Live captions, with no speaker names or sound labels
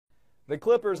The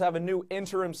Clippers have a new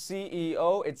interim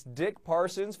CEO. It's Dick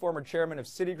Parsons, former chairman of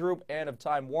Citigroup and of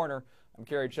Time Warner. I'm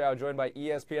Kerry Chow, joined by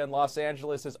ESPN Los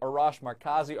Angeles' Arash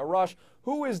Markazi. Arash,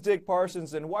 who is Dick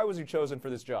Parsons and why was he chosen for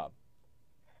this job?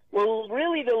 Well,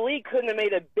 really, the league couldn't have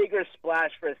made a bigger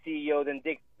splash for a CEO than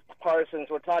Dick Parsons.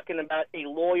 We're talking about a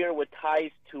lawyer with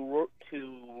ties to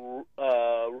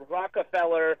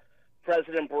Rockefeller,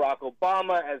 President Barack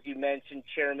Obama, as you mentioned,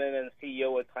 chairman and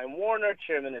CEO of Time Warner,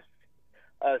 chairman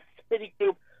of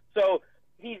Citigroup. So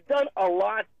he's done a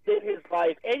lot in his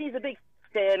life, and he's a big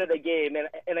fan of the game.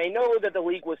 And I know that the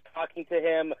league was talking to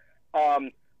him,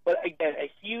 but again, a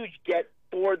huge get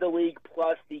for the league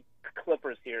plus the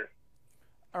Clippers here.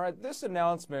 All right, this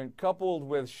announcement, coupled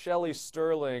with Shelly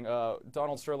Sterling,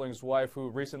 Donald Sterling's wife, who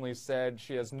recently said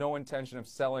she has no intention of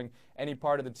selling any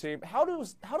part of the team, how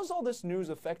does all this news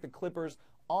affect the Clippers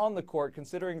on the court,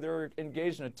 considering they're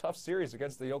engaged in a tough series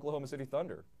against the Oklahoma City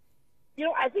Thunder? You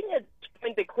know, I think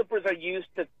the Clippers are used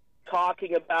to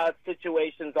talking about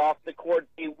situations off the court.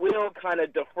 They will kind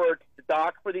of defer to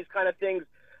Doc for these kind of things.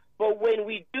 But when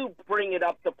we do bring it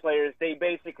up to players, they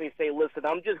basically say, listen,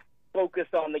 I'm just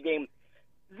focused on the game.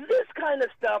 This kind of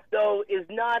stuff, though, is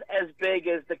not as big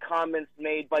as the comments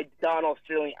made by Donald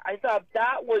Sterling. I thought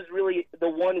that was really the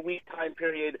 1 week time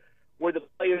period where the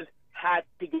players had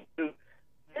to get through.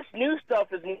 This new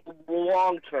stuff is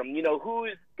long term. You know,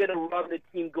 who's going to run the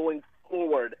team going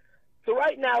forward? So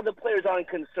right now, the players aren't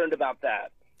concerned about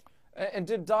that. And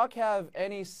did Doc have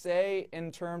any say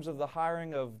in terms of the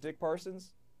hiring of Dick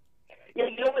Parsons? Yeah,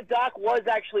 you know what? Doc was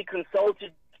actually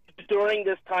consulted during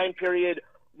this time period,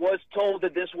 was told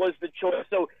that this was the choice.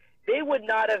 So they would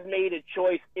not have made a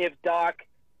choice if Doc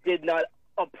did not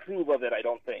approve of it, I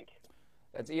don't think.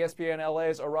 That's ESPN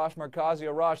LA's Arash Markazi.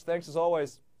 Arash, thanks as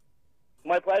always.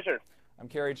 My pleasure. I'm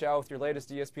Kerry Chow with your latest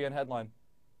ESPN headline.